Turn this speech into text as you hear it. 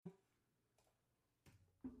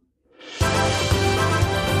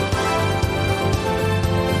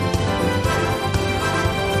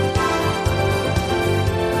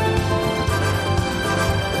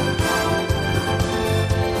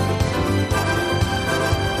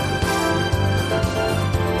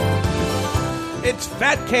It's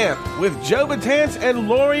Fat Camp with Joe Batance and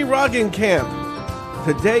Lori Roggenkamp.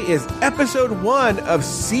 Today is episode 1 of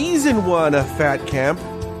season 1 of Fat Camp,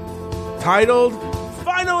 titled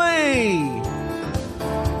Finally!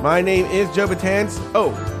 My name is Joe Batance.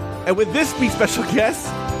 Oh, and with this week's special guest,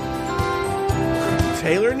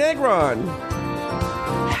 Taylor Negron,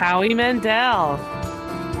 Howie Mandel,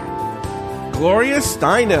 Gloria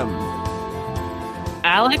Steinem,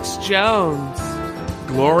 Alex Jones,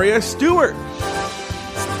 Gloria Stewart,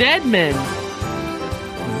 Stedman,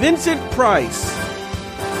 Vincent Price,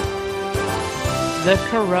 the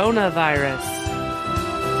coronavirus,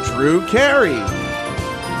 Drew Carey,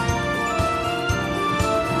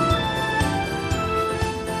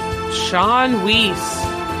 Sean Weiss,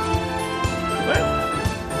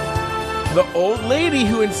 the old lady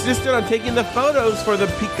who insisted on taking the photos for the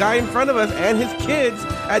guy in front of us and his kids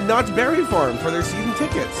at Knott's Berry Farm for their season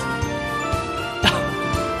tickets.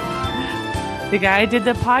 the guy I did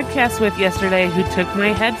the podcast with yesterday who took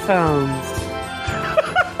my headphones.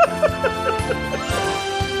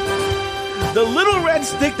 The little red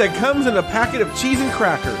stick that comes in a packet of cheese and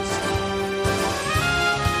crackers.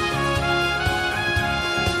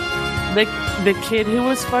 The kid who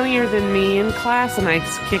was funnier than me in class, and I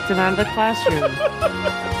just kicked him out of the classroom.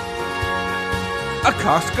 A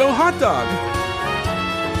Costco hot dog.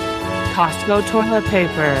 Costco toilet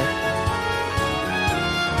paper.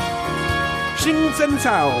 Xing Sen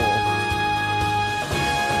Cao.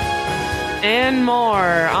 And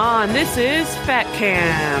more on This Is Fat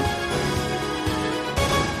Camp.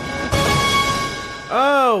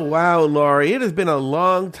 Oh, wow, Laurie. It has been a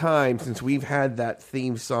long time since we've had that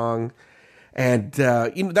theme song. And,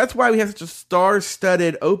 that's why we have such a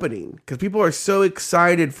star-studded opening. Because people are so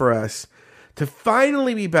excited for us to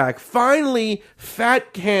finally be back. Finally,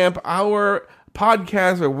 Fat Camp, our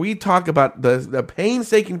podcast where we talk about the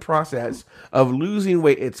painstaking process of losing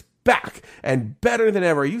weight. It's back and better than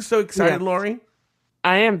ever. Are you so excited, Yes. Laurie?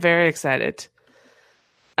 I am very excited.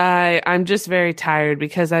 I'm just very tired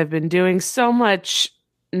because I've been doing so much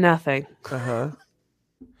nothing. Uh-huh.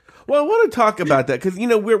 Well, I want to talk about that because,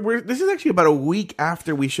 we're this is actually about a week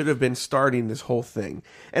after we should have been starting this whole thing.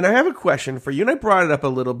 And I have a question for you, and I brought it up a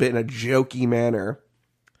little bit in a jokey manner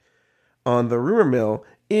on the rumor mill,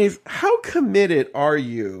 is how committed are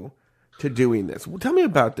you to doing this? Well, tell me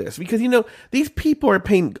about this because, these people are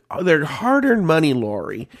paying their hard-earned money,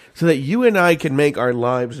 Laurie, so that you and I can make our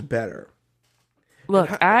lives better. Look,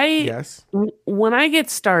 Yes. when I get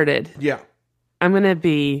started, Yeah. I'm going to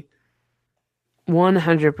be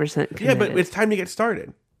 100% committed. Yeah, but it's time to get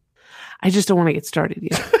started. I just don't want to get started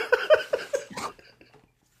yet.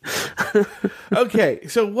 Okay,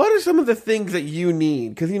 so what are some of the things that you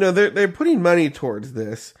need? Because they're putting money towards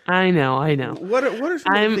this. I know. What are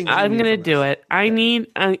some of the things? I'm going to do it. I need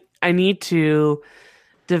to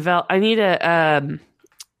develop. I need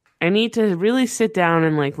to really sit down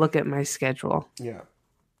and look at my schedule. Yeah.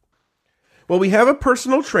 Well, we have a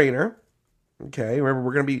personal trainer. Okay, remember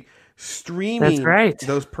we're going to be streaming That's right.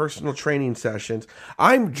 those personal training sessions.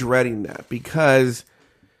 I'm dreading that because,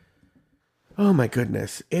 oh my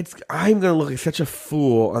goodness, I'm going to look like such a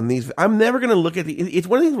fool on these. I'm never going to look at it's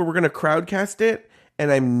one of these where we're going to crowdcast it,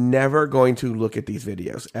 and I'm never going to look at these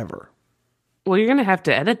videos ever. Well, you're going to have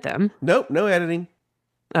to edit them. Nope, no editing.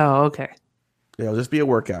 Oh, okay. It'll just be a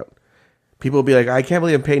workout. People will be like, I can't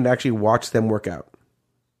believe I'm paying to actually watch them work out.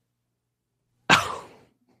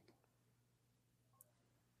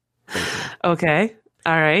 Okay.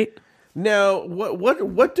 All right. Now,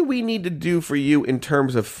 what do we need to do for you in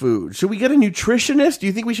terms of food? Should we get a nutritionist? Do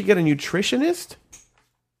you think we should get a nutritionist?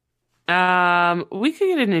 We could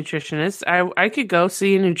get a nutritionist. I could go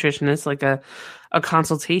see a nutritionist, like a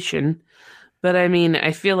consultation. But I mean,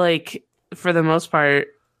 I feel like for the most part,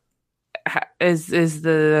 is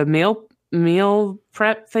the meal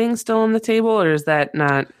prep thing still on the table, or is that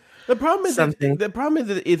not? The problem is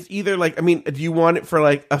that it's either do you want it for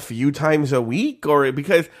a few times a week, or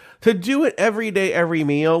because to do it every day, every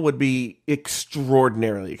meal would be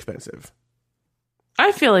extraordinarily expensive.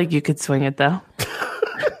 I feel like you could swing it though.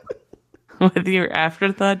 With your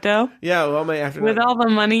afterthought dough? Yeah, well, my afterthought. With all the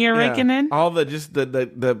money you're raking in? All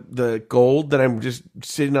the gold that I'm just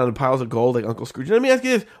sitting on the piles of gold like Uncle Scrooge. Let me ask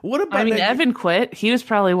you this. What about Evan quit. He was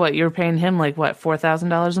probably you were paying him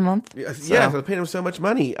 $4,000 a month? Yeah, so I was paying him so much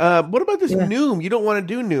money. What about this Noom? You don't want to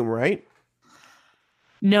do Noom, right?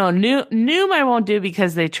 No, Noom I won't do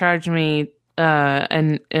because they charge me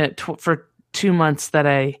for 2 months that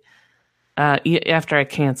after I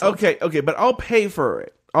cancel. Okay, but I'll pay for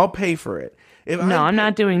it. I'm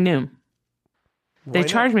not doing Noom. They Why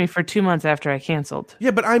charged me for 2 months after I canceled.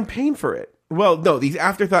 Yeah, but I'm paying for it. Well, no, these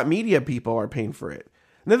afterthought media people are paying for it.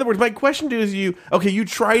 In other words, my question to you, okay, you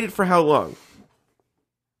tried it for how long?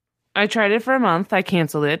 I tried it for a month. I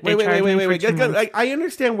canceled it. Wait. I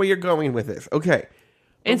understand where you're going with this. Okay.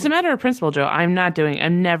 It's a matter of principle, Joe. I'm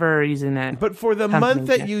never using that. But for the month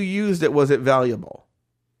that you used it, was it valuable?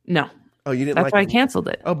 No. Oh, you didn't That's like why it? I canceled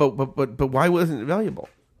it. Oh, but why wasn't it valuable?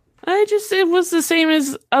 It was the same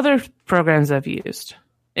as other programs I've used.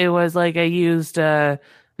 It was like I used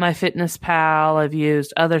MyFitnessPal. I've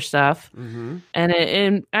used other stuff, and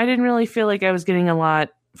I didn't really feel like I was getting a lot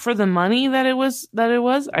for the money that it was.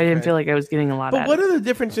 I didn't feel like I was getting a lot. But what are the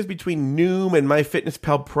differences between Noom and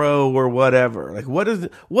MyFitnessPal Pro or whatever? Like, what does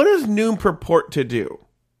Noom purport to do?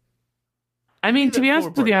 I mean, to be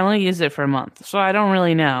honest with you, I only used it for a month, so I don't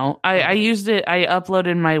really know. I used it. I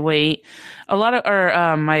uploaded my weight,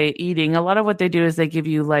 my eating. A lot of what they do is they give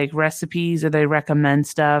you like recipes or they recommend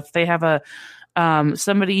stuff. They have a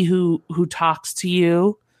somebody who talks to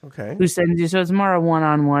you, who sends you. So it's more a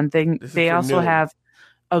one-on-one thing. They also have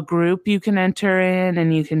a group you can enter in,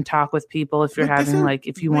 and you can talk with people if you're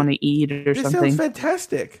if you want to eat or something. This sounds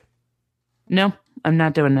fantastic. No, I'm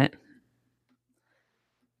not doing it.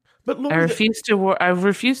 But Lord, I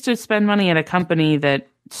refuse to spend money at a company that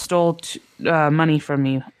stole money from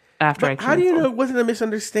me after I canceled. How do you know it wasn't a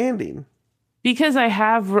misunderstanding? Because I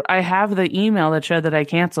have the email that showed that I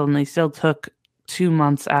canceled, and they still took 2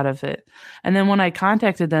 months out of it. And then when I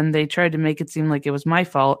contacted them, they tried to make it seem like it was my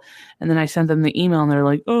fault. And then I sent them the email, and they're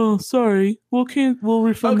like, "Oh, sorry, we'll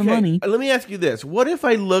refund the money." Let me ask you this: what if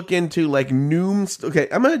I look into like Noom? Okay,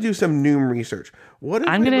 I'm going to do some Noom research. What if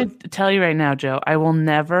I'm going to tell you right now, Joe? I will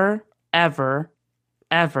never, ever,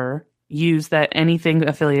 ever use anything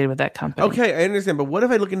affiliated with that company. Okay, I understand. But what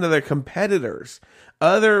if I look into their competitors,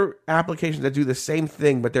 other applications that do the same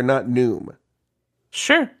thing, but they're not Noom?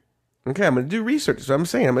 Sure. Okay, I'm going to do research. So I'm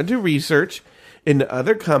saying I'm going to do research into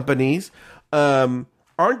other companies. Aren't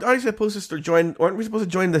we supposed to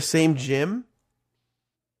join the same gym?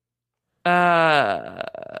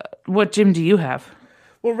 What gym do you have?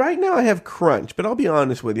 Well, right now I have Crunch, but I'll be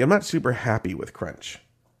honest with you, I'm not super happy with Crunch.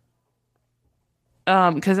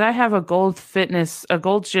 Because I have a gold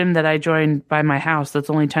gym that I joined by my house. That's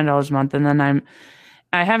only $10 a month, and then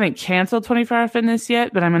I haven't canceled 24-hour fitness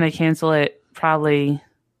yet, but I'm going to cancel it probably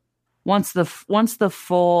once the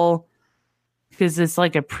full, because it's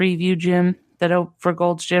like a preview gym for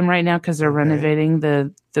Gold's Gym right now, because they're renovating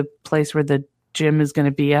the place where the gym is going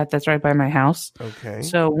to be at. That's right by my house. Okay.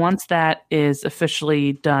 So once that is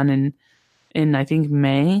officially done in I think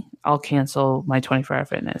May, I'll cancel my 24-hour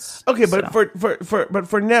fitness. Okay, but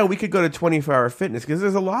for now we could go to 24-hour fitness because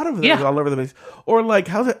there's a lot of those all over the place. Or like,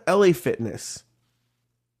 how's it LA Fitness?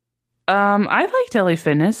 I liked LA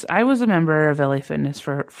Fitness. I was a member of LA Fitness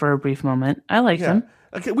for a brief moment. I liked them.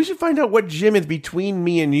 Okay, we should find out what gym is between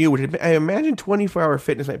me and you. I imagine 24-hour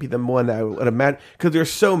fitness might be the one I would imagine because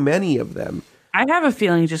there's so many of them. I have a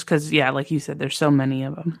feeling just because, like you said, there's so many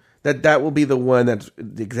of them. That will be the one that's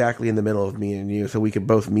exactly in the middle of me and you, so we could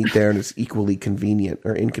both meet there and it's equally convenient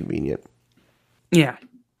or inconvenient. Yeah.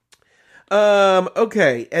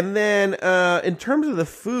 Okay, and then in terms of the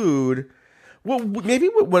food, well, maybe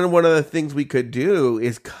one of the things we could do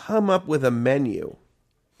is come up with a menu,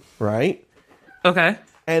 right? Okay.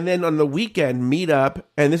 And then on the weekend, meet up,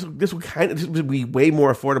 and this would be way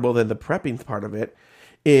more affordable than the prepping part of it.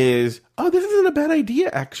 This isn't a bad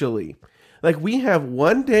idea, actually. Like, we have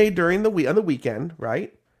one day during the week, on the weekend,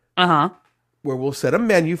 right? Uh-huh. Where we'll set a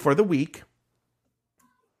menu for the week.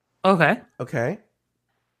 Okay. Okay.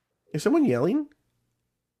 Is someone yelling?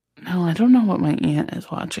 No, I don't know what my aunt is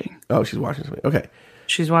watching. Oh, she's watching something. Okay.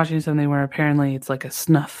 She's watching something where apparently it's like a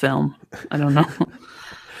snuff film. I don't know.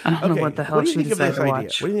 I don't know what the hell she decided to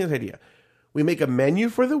watch. What do you think of this idea? We make a menu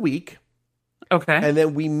for the week. Okay. And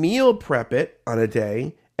then we meal prep it on a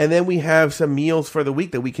day. And then we have some meals for the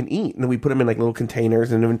week that we can eat, and then we put them in like little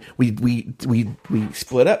containers, and then we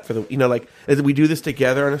split up for the we do this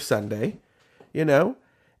together on a Sunday,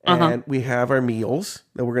 and we have our meals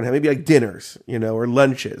that we're gonna have, maybe like dinners, or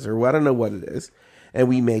lunches, or I don't know what it is, and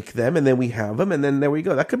we make them, and then we have them, and then there we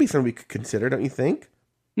go. That could be something we could consider, don't you think?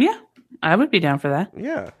 Yeah, I would be down for that.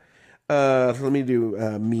 Yeah. So let me do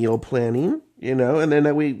meal planning, and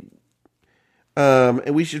then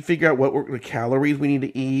and we should figure out what the calories we need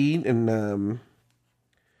to eat. And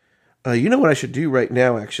you know what I should do right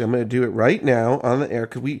now, actually? I'm going to do it right now on the air.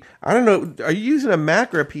 Because I don't know, are you using a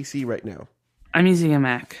Mac or a PC right now? I'm using a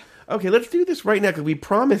Mac. Okay, let's do this right now because we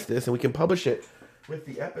promised this and we can publish it with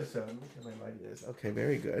the episode. Let me turn my light is. Okay,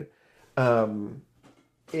 very good.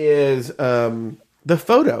 The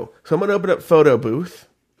photo. So I'm going to open up Photo Booth.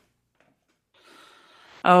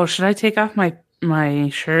 Oh, should I take off my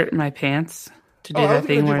shirt and my pants to Oh, do that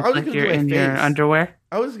thing where it's like you're in your underwear?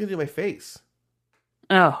 I was gonna do my face.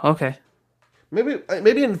 Oh, okay.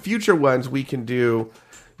 Maybe in future ones we can do,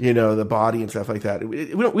 the body and stuff like that. We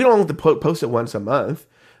don't have to post it once a month,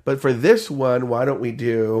 but for this one, why don't we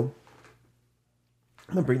do?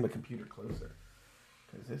 I'm gonna bring my computer closer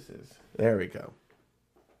because there we go.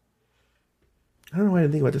 I don't know why I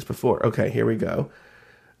didn't think about this before. Okay, here we go.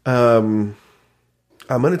 I'm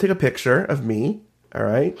gonna take a picture of me. All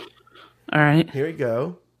right. All right. Here we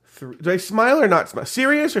go. Do I smile or not smile?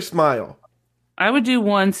 Serious or smile? I would do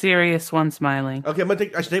one serious, one smiling. Okay,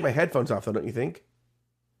 I should take my headphones off though, don't you think?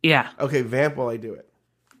 Yeah. Okay, vamp while I do it.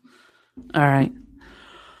 All right.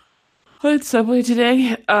 What's Subway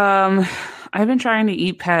today? I've been trying to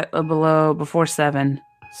eat before 7.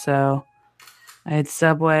 So I had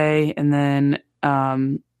Subway and then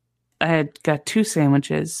I had got 2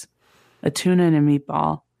 sandwiches, a tuna and a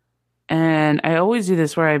meatball. And I always do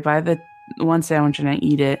this where I buy the one sandwich and I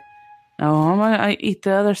eat it. Oh, I eat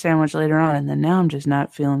the other sandwich later on, and then now I'm just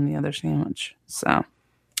not feeling the other sandwich. So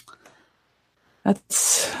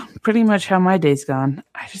that's pretty much how my day's gone.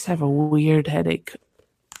 I just have a weird headache.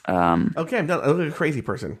 Okay, I'm done. I look like a crazy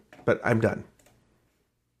person, but I'm done.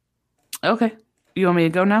 Okay. You want me to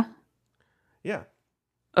go now? Yeah.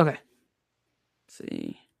 Okay. Let's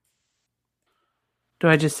see. Do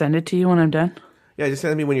I just send it to you when I'm done? Yeah, just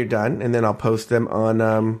send me when you're done, and then I'll post them on...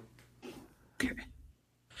 Okay.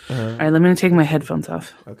 All right, let me take my headphones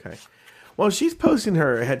off. Okay. Well, she's posting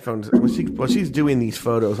her headphones while she's doing these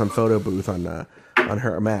photos on Photo Booth on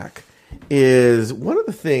her Mac. Is one of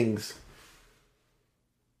the things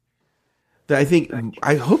that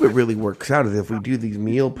I hope it really works out is if we do these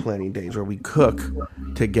meal planning days where we cook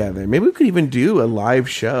together. Maybe we could even do a live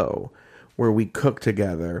show where we cook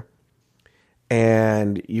together.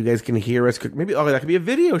 And you guys can hear us cook. Maybe that could be a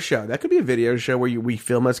video show. That could be a video show where we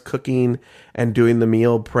film us cooking and doing the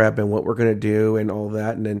meal prep and what we're going to do and all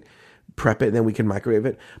that, and then prep it, and then we can microwave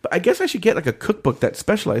it. But I guess I should get like a cookbook that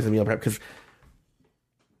specializes in meal prep because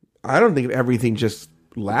I don't think everything just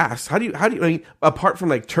lasts. How do you apart from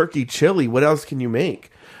like turkey chili, what else can you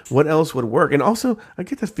make? What else would work? And also, I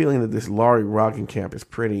get the feeling that this Laurie Roggenkamp is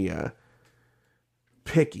pretty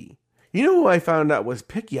picky. You know who I found out was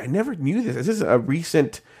picky? I never knew this. This is a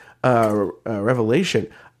recent revelation.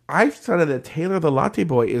 I found out that Taylor the Latte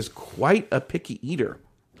Boy is quite a picky eater.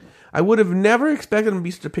 I would have never expected him to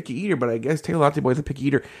be such a picky eater, but I guess Taylor Latte Boy is a picky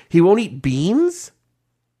eater. He won't eat beans.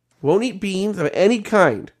 Won't eat beans of any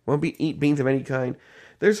kind. Eat beans of any kind.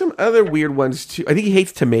 There's some other weird ones too. I think he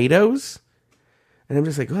hates tomatoes. And I'm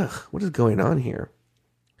just like, ugh, what is going on here?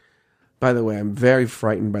 By the way, I'm very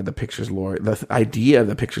frightened by the idea of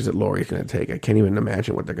the pictures that Lori is going to take. I can't even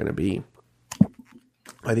imagine what they're going to be.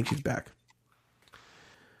 I think she's back.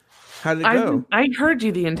 How did it go? I heard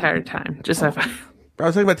you the entire time. I was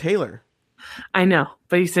talking about Taylor. I know,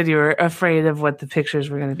 but you said you were afraid of what the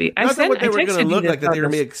pictures were going to be. I thought what they were going to look like, that they were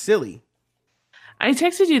made silly. I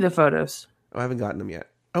texted you the photos. Oh, I haven't gotten them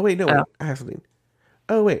yet. Oh, wait, no, wait. I have something.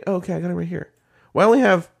 Oh, wait. Oh, okay, I got it right here. Well, I only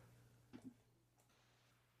have...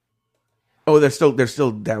 Oh, they're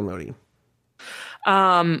still downloading.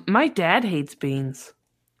 My dad hates beans.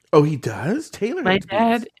 Oh, he does? Taylor hates beans.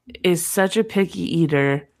 My dad is such a picky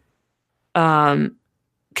eater. And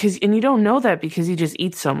you don't know that because he just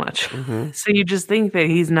eats so much. Mm-hmm. So you just think that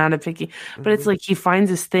he's not a picky, but it's like he finds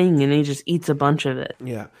his thing and he just eats a bunch of it.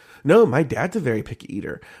 Yeah. No, my dad's a very picky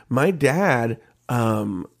eater. My dad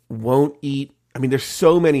won't eat. I mean, there's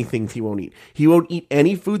so many things he won't eat. He won't eat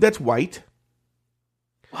any food that's white.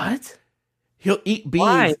 What? He'll eat beans.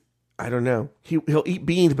 Why? I don't know. He'll eat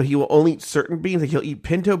beans, but he will only eat certain beans. Like he'll eat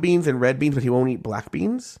pinto beans and red beans, but he won't eat black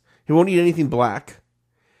beans. He won't eat anything black.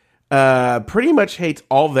 Pretty much hates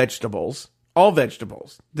all vegetables. All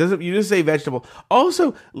vegetables. You just say vegetable.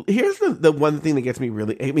 Also, here's the one thing that gets me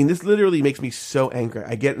really... I mean, this literally makes me so angry.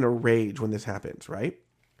 I get in a rage when this happens, right?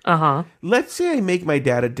 Uh-huh. Let's say I make my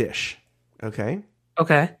dad a dish. Okay?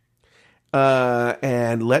 Okay.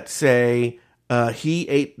 And let's say he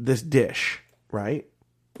ate this dish. Right?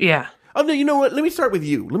 Yeah. Oh, no, you know what? Let me start with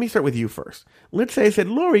you. Let me start with you first. Let's say I said,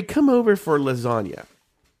 Lori, come over for lasagna.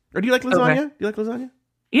 Or do you like lasagna? Okay. Do you like lasagna?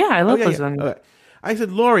 Yeah, I love lasagna. Yeah. Okay. I said,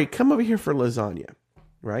 Lori, come over here for lasagna.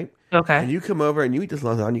 Right? Okay. And you come over and you eat this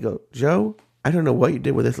lasagna. You go, Joe, I don't know what you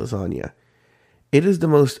did with this lasagna. It is the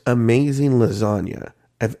most amazing lasagna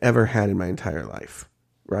I've ever had in my entire life.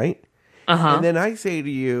 Right? Uh-huh. And then I say to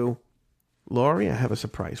you, Lori, I have a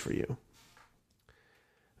surprise for you.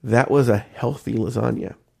 That was a healthy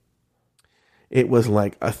lasagna. It was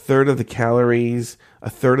like a third of the calories, a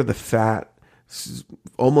third of the fat,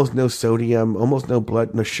 almost no sodium, almost no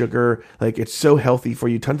blood, no sugar. Like, it's so healthy for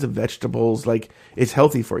you. Tons of vegetables. Like, it's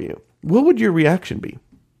healthy for you. What would your reaction be?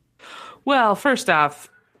 Well, first off,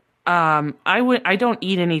 I don't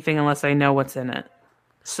eat anything unless I know what's in it.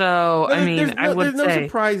 So, I mean, I would there's no say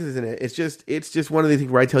surprises in it. It's just one of these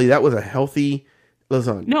things where I tell you that was a healthy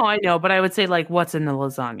lasagna. no, I know, but I would say like what's in the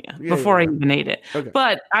lasagna before I even ate it. Okay.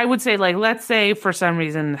 But I would say like, let's say for some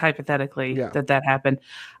reason, hypothetically, that happened.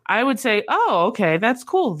 I would say, oh, okay, that's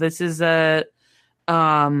cool. This is a,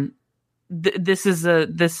 this is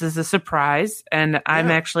a surprise, and I'm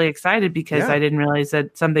actually excited because I didn't realize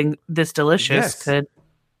that something this delicious could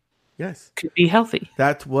be healthy.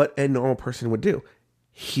 That's what a normal person would do.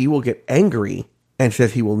 He will get angry and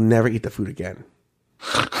says he will never eat the food again.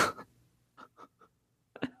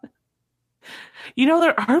 You know,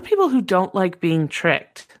 there are people who don't like being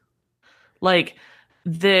tricked. Like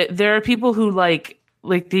there are people who like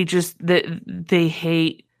they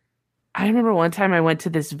hate. I remember one time I went to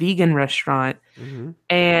this vegan restaurant,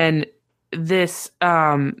 and this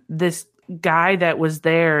guy that was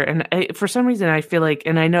there, and for some reason I feel like,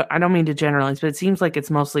 and I know I don't mean to generalize, but it seems like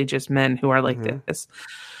it's mostly just men who are like this.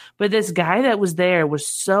 But this guy that was there was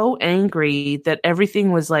so angry that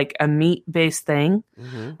everything was like a meat-based thing.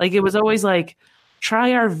 Like, it was always like,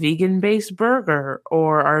 try our vegan-based burger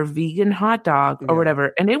or our vegan hot dog or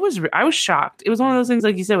whatever. And I was shocked. It was one of those things,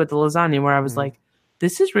 like you said, with the lasagna, where I was like,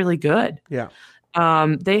 this is really good. Yeah.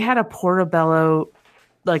 They had a portobello,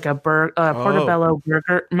 like a portobello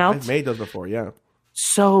burger melt. I've made those before, yeah.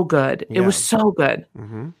 So good. Yeah. It was so good.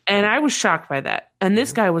 And I was shocked by that. And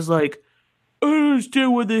this guy was like, I don't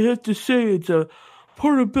understand what they have to say. It's a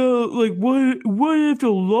portobello. Like, why do you have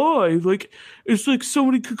to lie? Like, it's like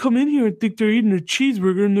somebody could come in here and think they're eating a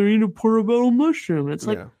cheeseburger and they're eating a portobello mushroom. It's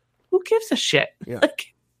like, who gives a shit? Yeah.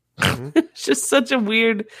 Like, it's just such a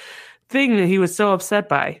weird thing that he was so upset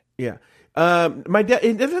by. Yeah. My dad,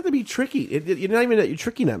 it doesn't have to be tricky. You're not even that you're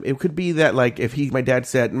tricking him. It could be that, like, if my dad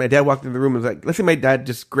walked in the room and was like, let's say my dad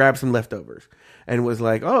just grabbed some leftovers and was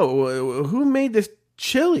like, oh, who made this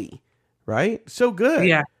chili? Right? So good.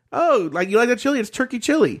 Yeah. Oh, like, you like that chili? It's turkey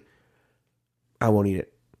chili. I won't eat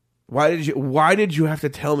it. Why did you have to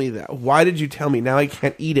tell me that? Why did you tell me? Now I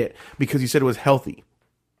can't eat it because you said it was healthy.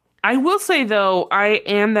 I will say, though, I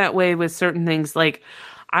am that way with certain things. Like,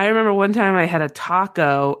 I remember one time I had a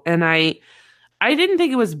taco and I didn't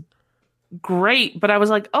think it was great, but I was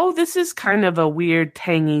like, oh, this is kind of a weird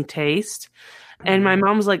tangy taste. And my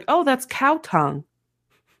mom was like, oh, that's cow tongue.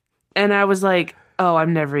 And I was like, oh,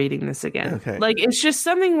 I'm never eating this again. Okay. Like, it's just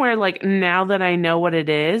something where, like, now that I know what it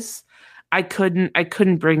is, I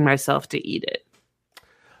couldn't bring myself to eat it.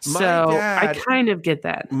 I kind of get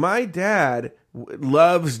that. My dad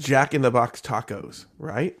loves Jack in the Box tacos,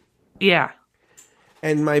 right? Yeah.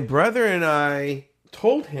 And my brother and I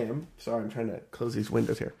told him, sorry, I'm trying to close these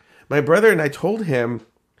windows here. My brother and I told him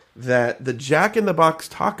that the Jack in the Box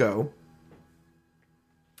taco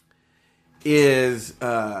is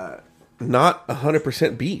not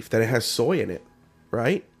 100% beef, that it has soy in it,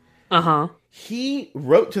 right? Uh-huh. He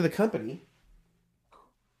wrote to the company,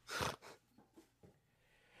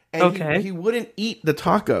 and he wouldn't eat the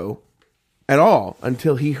taco at all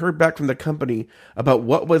until he heard back from the company about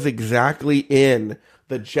what was exactly in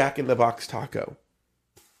the Jack in the Box taco.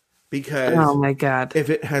 Because oh my God, if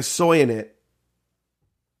it has soy in it,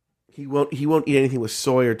 he won't eat anything with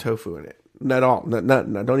soy or tofu in it. Not at all. No,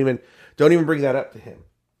 don't even bring that up to him.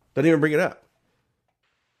 Don't even bring it up.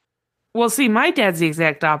 Well, see, my dad's the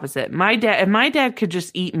exact opposite. My dad could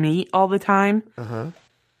just eat meat all the time. Uh-huh.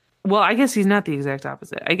 Well, I guess he's not the exact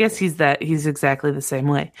opposite. I guess he's exactly the same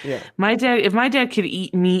way. Yeah. If my dad could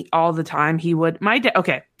eat meat all the time, he would. My dad.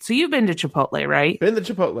 Okay, so you've been to Chipotle, right? Been to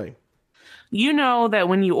Chipotle. You know that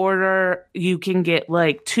when you order, you can get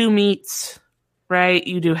like 2 meats, right?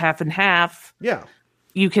 You do half and half. Yeah.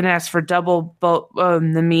 You can ask for double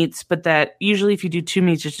the meats, but that usually if you do 2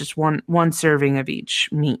 meats, it's just one serving of each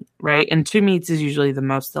meat, right? And 2 meats is usually the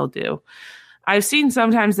most they'll do. I've seen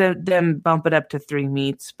sometimes them bump it up to 3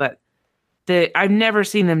 meats, but I've never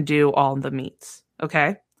seen them do all the meats.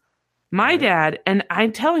 Okay, my dad, and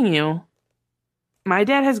I'm telling you, my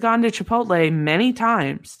dad has gone to Chipotle many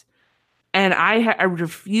times, and I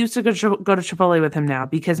refuse to go to Chipotle with him now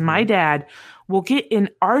because my dad will get in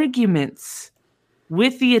arguments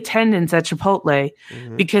with the attendants at Chipotle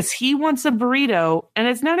because he wants a burrito, and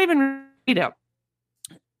it's not even a burrito,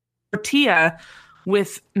 tortilla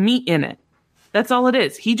with meat in it. That's all it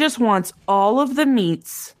is. He just wants all of the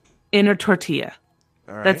meats in a tortilla.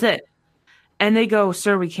 All right. That's it. And they go,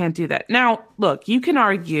 sir, we can't do that. Now, look, you can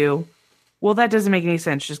argue, well, that doesn't make any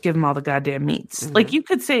sense. Just give them all the goddamn meats. Like, you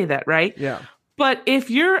could say that, right? Yeah. But if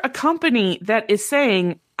you're a company that is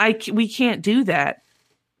saying we can't do that,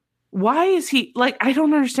 why is he like? I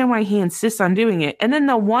don't understand why he insists on doing it. And then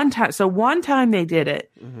one time they did it,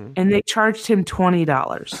 and they charged him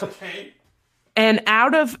 $20. Okay. And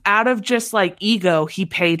out of just like ego, he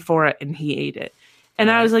paid for it and he ate it. And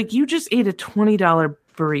I was like, you just ate a $20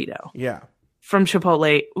 burrito. Yeah. From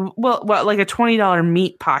Chipotle. Well, like a $20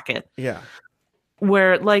 meat pocket. Yeah.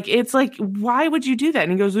 Where like, it's like, why would you do that?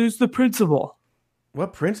 And he goes, it's the principle.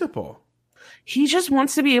 What principle? He just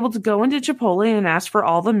wants to be able to go into Chipotle and ask for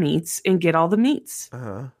all the meats and get all the meats.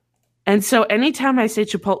 Uh-huh. And so anytime I say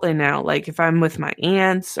Chipotle now, like if I'm with my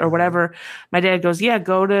aunts or whatever, my dad goes, yeah,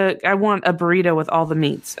 I want a burrito with all the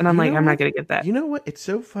meats. And I'm like, I'm not going to get that. You know what? It's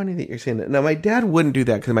so funny that you're saying that. Now, my dad wouldn't do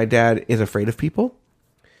that because my dad is afraid of people.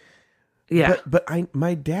 Yeah. But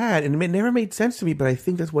my dad, and it never made sense to me, but I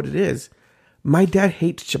think that's what it is. My dad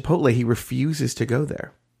hates Chipotle. He refuses to go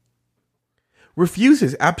there.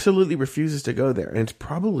 Absolutely refuses to go there. And it's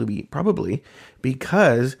probably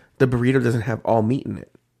because the burrito doesn't have all meat in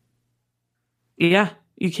it. Yeah,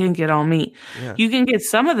 you can't get all meat. Yeah. You can get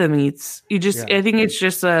some of the meats. I think it's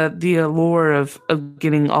just the allure of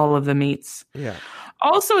getting all of the meats. Yeah.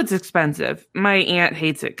 Also, it's expensive. My aunt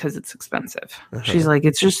hates it because it's expensive. She's like,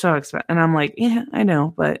 it's just so expensive. And I'm like, yeah, I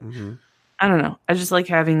know, but I don't know. I just like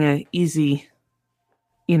having a easy,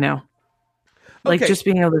 like just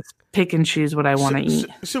being able to pick and choose what I want to eat.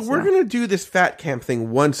 So we're going to do this fat camp thing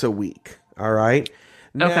once a week. All right.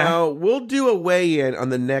 Now we'll do a weigh-in on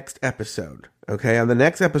the next episode. Okay. On the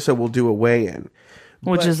next episode, we'll do a weigh-in.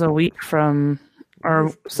 Which is a week from,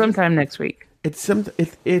 or sometime next week. It's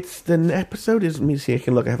the episode is, let me see. I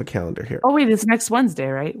can look. I have a calendar here. Oh, wait. It's next Wednesday,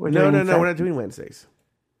 right? No. We're not doing Wednesdays.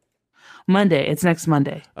 Monday. It's next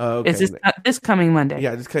Monday. Oh, okay. It's this coming Monday.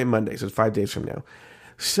 Yeah, this coming Monday. So it's 5 days from now.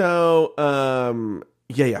 So,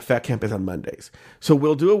 Fat Camp is on Mondays. So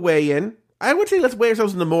we'll do a weigh-in. I would say let's weigh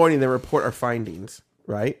ourselves in the morning and then report our findings,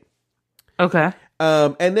 right? Okay.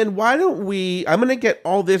 And then why don't I'm going to get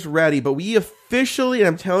all this ready, but we officially, and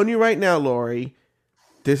I'm telling you right now, Lori,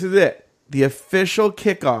 this is it. The official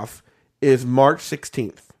kickoff is March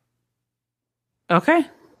 16th. Okay.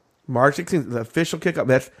 March 16th, the official kickoff.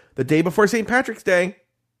 That's the day before St. Patrick's Day.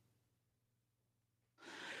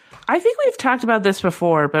 I think we've talked about this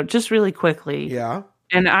before, but just really quickly. Yeah.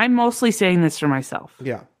 And I'm mostly saying this for myself.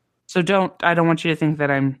 Yeah. So I don't want you to think that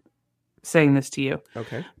I'm saying this to you.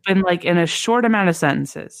 Okay. But like in a short amount of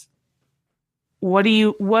sentences, what are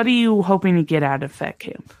you hoping to get out of Fat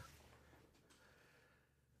Camp?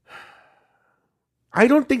 I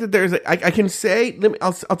don't think that there's I can say,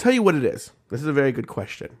 I'll tell you what it is. This is a very good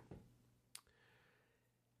question.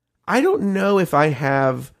 I don't know if I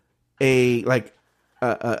have a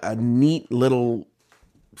neat little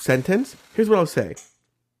sentence. Here's what I'll say.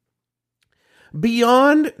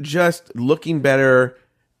 Beyond just looking better,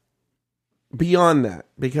 beyond that,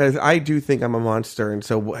 because I do think I'm a monster, and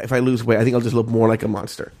so if I lose weight, I think I'll just look more like a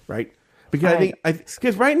monster, right? Because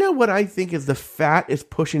because right now what I think is the fat is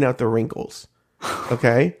pushing out the wrinkles.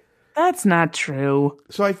 Okay? That's not true.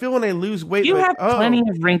 So I feel when I lose weight, you have plenty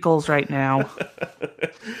of wrinkles right now.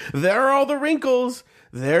 There are all the wrinkles.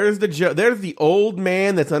 There's the old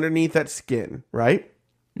man that's underneath that skin, right?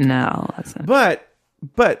 No, that's not.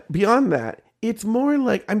 But beyond that, it's more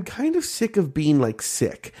like I'm kind of sick of being like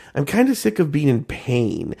sick. I'm kind of sick of being in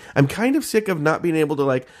pain. I'm kind of sick of not being able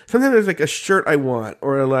to sometimes there's like a shirt I want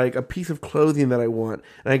or like a piece of clothing that I want.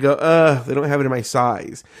 And I go, they don't have it in my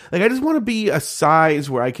size. Like I just want to be a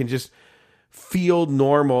size where I can just feel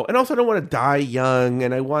normal. And also I don't want to die young.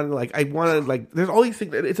 And I want to there's all these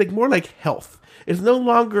things. It's like more like health. It's no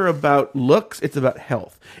longer about looks. It's about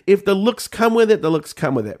health. If the looks come with it, the looks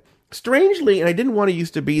come with it. Strangely, and I didn't want to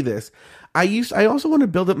used to be this, I also want to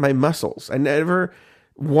build up my muscles. I never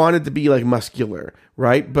wanted to be like muscular,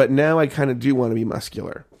 right? But now I kind of do want to be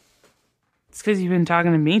muscular. It's because you've been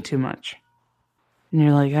talking to me too much. And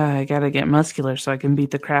you're like, I got to get muscular so I can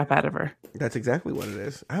beat the crap out of her. That's exactly what it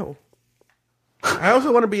is. Ow. I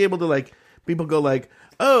also want to be able to people go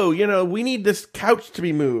we need this couch to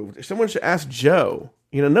be moved. Someone should ask Joe.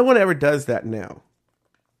 No one ever does that now.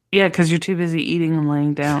 Yeah, because you're too busy eating and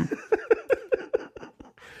laying down.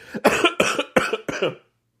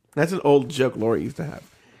 That's an old joke Lori used to have.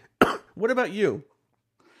 What about you?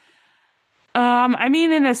 I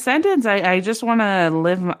mean, in a sentence, I just want to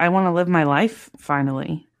live. I want to live my life.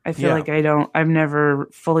 Finally, I feel like I've never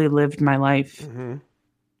fully lived my life. Mm-hmm.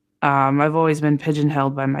 I've always been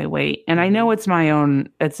pigeonholed by my weight, and I know it's my own.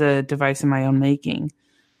 It's a device in my own making.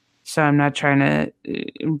 So I'm not trying to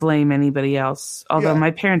blame anybody else. Although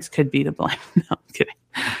my parents could be to blame. No, I'm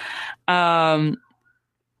kidding.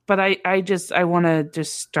 but I want to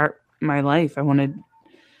just start my life. I want to,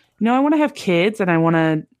 I want to have kids and I want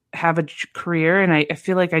to have a career. And I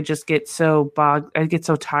feel like I just get I get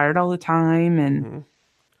so tired all the time. And,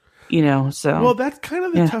 so. Well, that's kind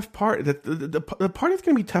of the tough part. The part that's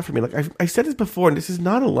going to be tough for me, like I said this before, and this is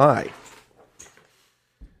not a lie.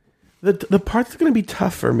 The part that's going to be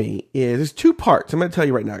tough for me is, there's two parts. I'm going to tell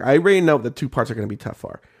you right now. I already know the two parts are going to be tough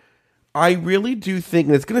for. I really do think,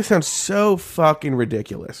 and it's going to sound so fucking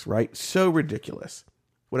ridiculous, right? So ridiculous,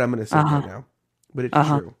 what I'm going to say right now. But it's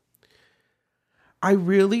true. I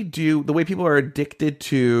really do. The way people are addicted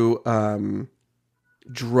to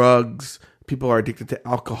drugs, people are addicted to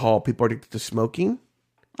alcohol, people are addicted to smoking.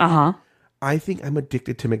 I think I'm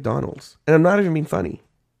addicted to McDonald's. And I'm not even being funny.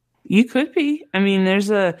 You could be. I mean, there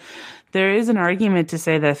is an argument to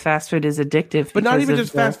say that fast food is addictive. But not even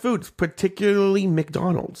just fast foods, particularly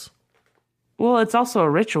McDonald's. Well, it's also a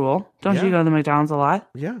ritual. Don't you go to the McDonald's a lot?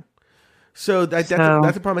 Yeah. So that's a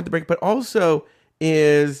problem at the break. But also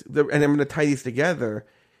and I'm going to tie these together,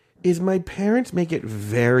 is my parents make it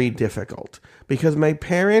very difficult. Because my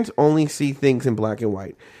parents only see things in black and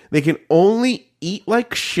white. They can only eat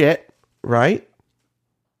like shit, right?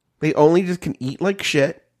 They only just can eat like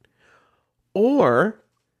shit. Or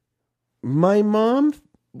my mom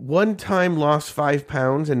one time lost 5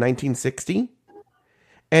 pounds in 1960.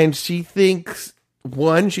 And she thinks,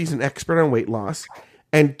 1, she's an expert on weight loss.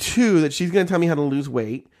 And 2, that she's going to tell me how to lose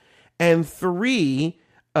weight. And 3,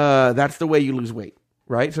 that's the way you lose weight,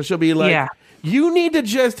 right? So she'll be like, you need to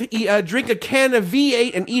just drink a can of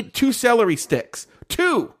V8 and eat 2 celery sticks.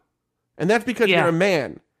 2! And that's because you're a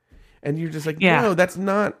man. And you're just like, no, that's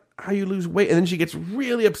not how you lose weight. And then she gets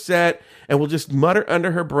really upset and will just mutter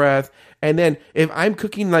under her breath. And then if I'm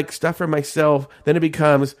cooking like stuff for myself, then it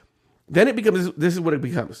becomes, this is what it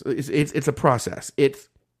becomes. It's a process.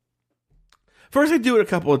 First I do it a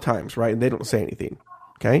couple of times, right? And they don't say anything.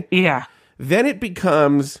 Okay? Yeah. Then it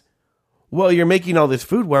becomes, well, you're making all this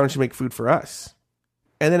food. Why don't you make food for us?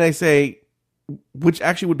 And then I say, which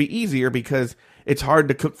actually would be easier because it's hard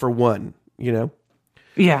to cook for one,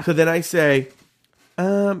 Yeah. So then I say,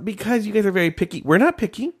 because you guys are very picky. We're not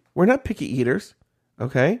picky. We're not picky eaters.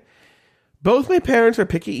 Okay? Both my parents are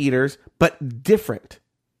picky eaters, but different.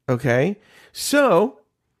 Okay? So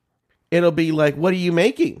it'll be like, what are you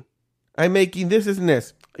making? I'm making this and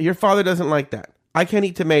this. Your father doesn't like that. I can't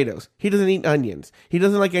eat tomatoes. He doesn't eat onions. He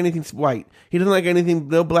doesn't like anything white. He doesn't like anything,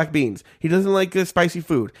 no black beans. He doesn't like spicy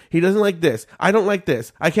food. He doesn't like this. I don't like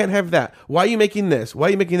this. I can't have that. Why are you making this? Why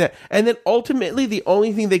are you making that? And then ultimately, the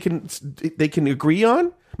only thing they can agree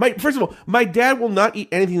on, first of all, my dad will not eat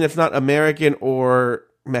anything that's not American or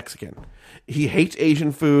Mexican. He hates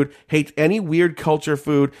Asian food, hates any weird culture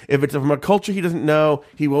food. If it's from a culture he doesn't know,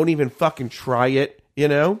 he won't even fucking try it,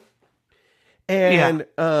 And,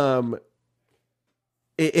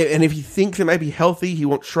 and if he thinks it might be healthy, he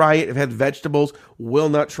won't try it. If it has vegetables, will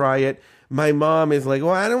not try it. My mom is like,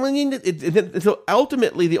 well, I don't want to. So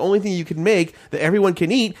ultimately, the only thing you can make that everyone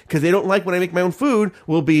can eat, because they don't like when I make my own food,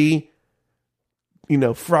 will be,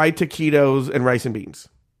 fried taquitos and rice and beans.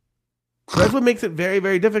 So that's what makes it very,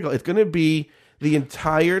 very difficult. It's going to be the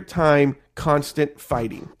entire time constant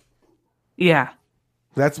fighting. Yeah.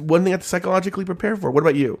 That's one thing I have to psychologically prepare for. What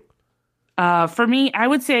about you? For me, I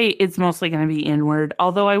would say it's mostly going to be inward.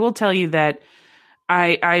 Although I will tell you that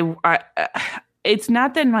I it's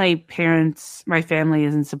not that my family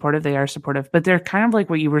isn't supportive. They are supportive, but they're kind of like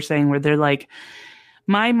what you were saying, where they're like,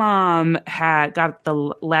 my mom got the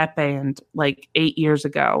lap band like 8 years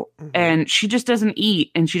ago, and she just doesn't eat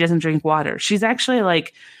and she doesn't drink water. She's actually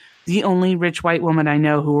like the only rich white woman I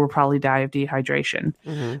know who will probably die of dehydration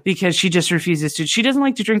because she just refuses to. She doesn't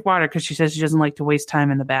like to drink water because she says she doesn't like to waste time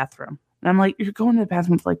in the bathroom. And I'm like, you're going to the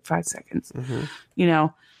bathroom for like 5 seconds,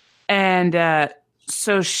 And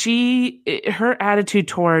so her attitude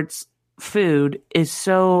towards food is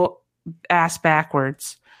so ass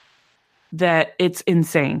backwards that it's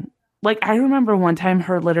insane. Like, I remember one time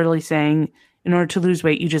her literally saying, in order to lose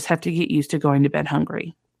weight, you just have to get used to going to bed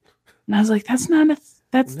hungry. And I was like,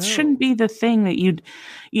 shouldn't be the thing that you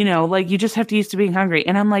just have to used to being hungry.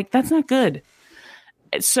 And I'm like, that's not good.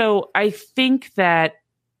 So I think that,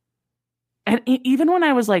 and even when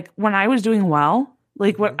I was doing well,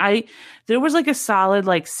 there was like a solid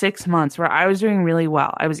like 6 months where I was doing really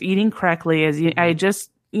well. I was eating correctly. I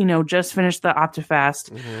just just finished the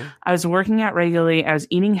OptiFast. I was working out regularly. I was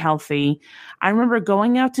eating healthy. I remember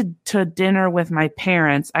going out to dinner with my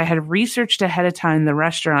parents. I had researched ahead of time the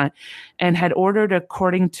restaurant and had ordered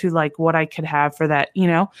according to like what I could have for that,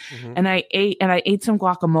 and I ate some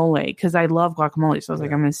guacamole because I love guacamole. So I was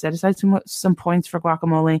like, I'm going to set aside some points for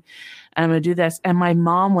guacamole and I'm going to do this. And my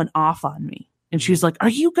mom went off on me. And she's like, are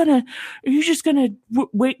you just gonna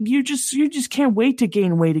wait? You just can't wait to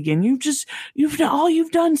gain weight again. All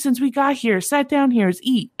you've done since we got here, sat down here, is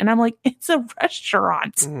eat. And I'm like, it's a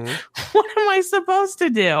restaurant. What am I supposed to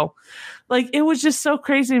do? Like, it was just so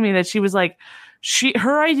crazy to me that she was like,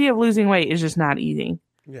 her idea of losing weight is just not eating.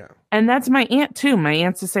 Yeah. And that's my aunt too. My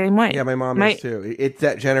aunt's the same way. Yeah, my mom is too. It's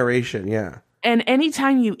that generation. Yeah. And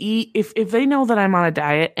anytime you eat, if they know that I'm on a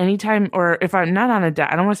diet, or if I'm not on a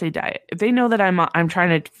diet, I don't want to say diet. If they know that I'm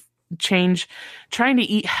trying to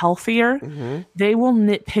eat healthier, they will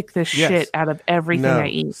nitpick the shit out of everything I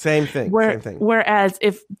eat. Same thing. Whereas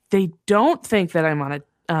if they don't think that I'm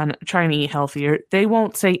on trying to eat healthier, they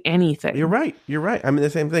won't say anything. You're right. I mean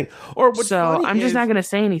the same thing. So I'm just not going to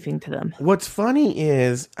say anything to them. What's funny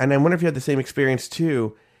is, and I wonder if you had the same experience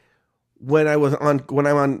too. When I'm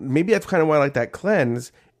on, maybe that's kind of why I like that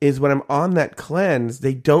cleanse, is when I'm on that cleanse,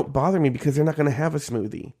 they don't bother me because they're not going to have a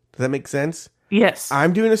smoothie. Does that make sense? Yes.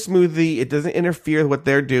 I'm doing a smoothie. It doesn't interfere with what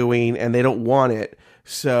they're doing and they don't want it.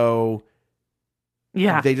 So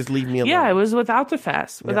they just leave me alone. Yeah, it was without the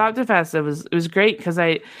fast. Without the fast, it was great because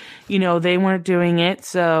they weren't doing it.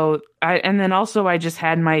 So and then also I just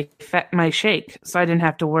had my shake. So I didn't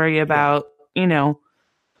have to worry about,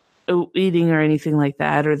 eating or anything like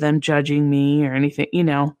that, or them judging me or anything,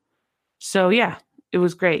 So yeah, it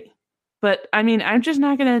was great. But I mean, I'm just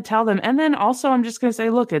not going to tell them. And then also I'm just going to say,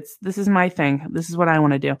 look, this is my thing. This is what I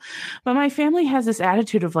want to do. But my family has this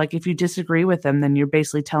attitude of like, if you disagree with them, then you're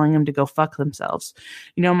basically telling them to go fuck themselves.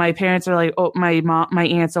 My parents are like, oh, my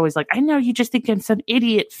aunt's always like, I know you just think I'm some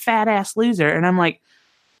idiot, fat ass loser. And I'm like,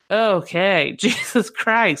 okay, Jesus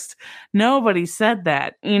Christ. Nobody said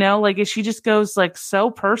that, like she just goes like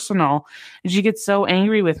so personal and she gets so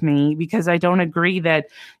angry with me because I don't agree that,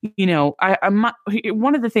 I'm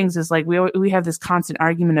one of the things is like, we have this constant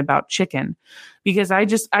argument about chicken because I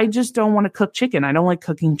just don't want to cook chicken. I don't like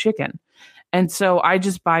cooking chicken. And so I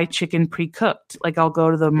just buy chicken pre-cooked. Like I'll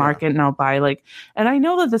go to the market and I'll buy and I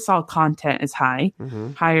know that the salt content is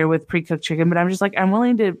higher with pre-cooked chicken, but I'm just like, I'm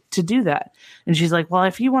willing to do that. And she's like, well,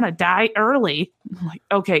 if you want to die early, I'm like,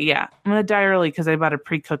 okay, yeah, I'm going to die early because I bought a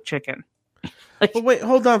pre-cooked chicken. But wait,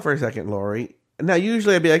 hold on for a second, Lori. Now,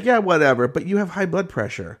 usually I'd be like, yeah, whatever, but you have high blood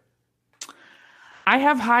pressure. I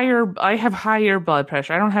have higher blood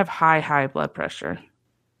pressure. I don't have high blood pressure.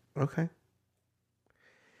 Okay.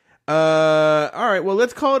 All right. Well,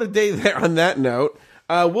 let's call it a day there on that note.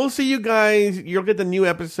 We'll see you guys. You'll get the new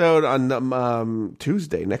episode on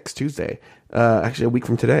Tuesday, next Tuesday. Actually, a week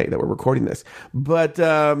from today that we're recording this. But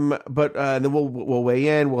then we'll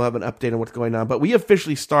weigh in. We'll have an update on what's going on. But we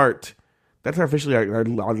officially start. That's our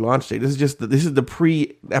launch date. This is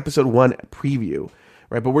the episode 1 preview.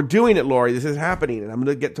 Right, but we're doing it, Lori. This is happening, and I'm going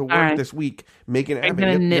to get to work this week making it happen.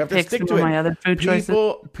 I'm going to nitpick some of my other food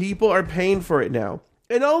choices. People are paying for it now.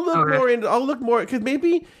 And I'll look more because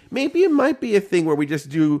maybe it might be a thing where we just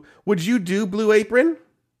do. Would you do Blue Apron?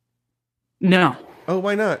 No. Oh,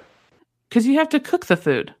 why not? Because you have to cook the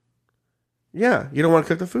food. Yeah, you don't want to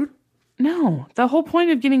cook the food? No. The whole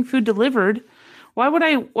point of getting food delivered. Why would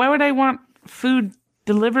I want food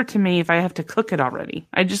delivered to me if I have to cook it already?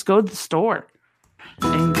 I just go to the store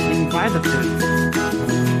and buy the food.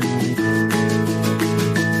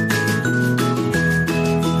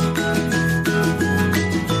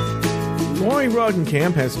 Lori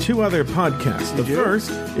Roggenkamp has 2 other podcasts. The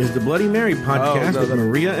first is the Bloody Mary podcast with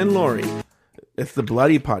Maria and Lori. It's the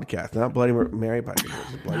Bloody podcast, not Bloody Mary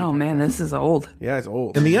podcast. Oh, man, this is old. Yeah, it's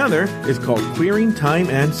old. And the other is called Queering Time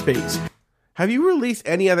and Space. Have you released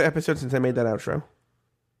any other episodes since I made that outro?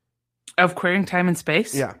 Of Queering Time and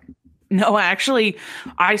Space? Yeah. No, actually,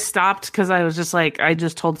 I stopped because I was just like, I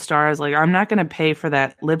just told Star, I was like, I'm not going to pay for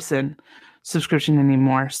that Libsyn subscription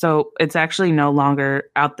anymore. So it's actually no longer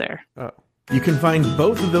out there. Oh. You can find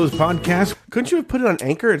both of those podcasts. Couldn't you have put it on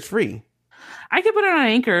Anchor? It's free. I could put it on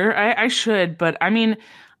Anchor. I should, but I mean,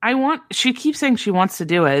 she keeps saying she wants to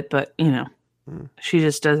do it, but she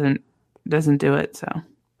just doesn't do it.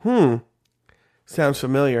 So. Sounds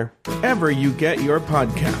familiar. Wherever you get your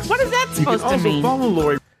podcast. What is that supposed to mean? You can also follow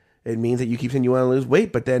Lori. It means that you keep saying you want to lose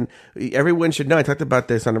weight, but then everyone should know. I talked about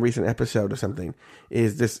this on a recent episode or something.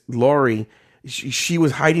 Is this Lori? She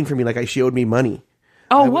was hiding from me like she owed me money.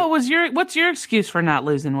 Oh, what's your excuse for not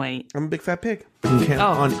losing weight? I'm a big fat pig.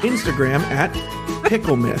 On Instagram at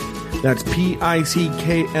Pickle Myth. That's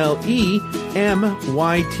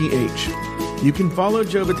PickleMyth. You can follow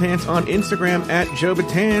Joe Batance on Instagram at Joe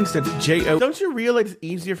Batance. That's J-O. Don't you realize it's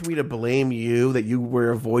easier for me to blame you that you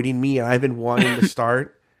were avoiding me and I've been wanting to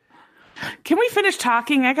start? Can we finish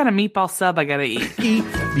talking? I got a meatball sub I gotta eat.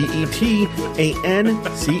 Betance.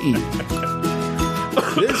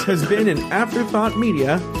 This has been an Afterthought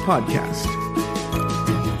Media podcast.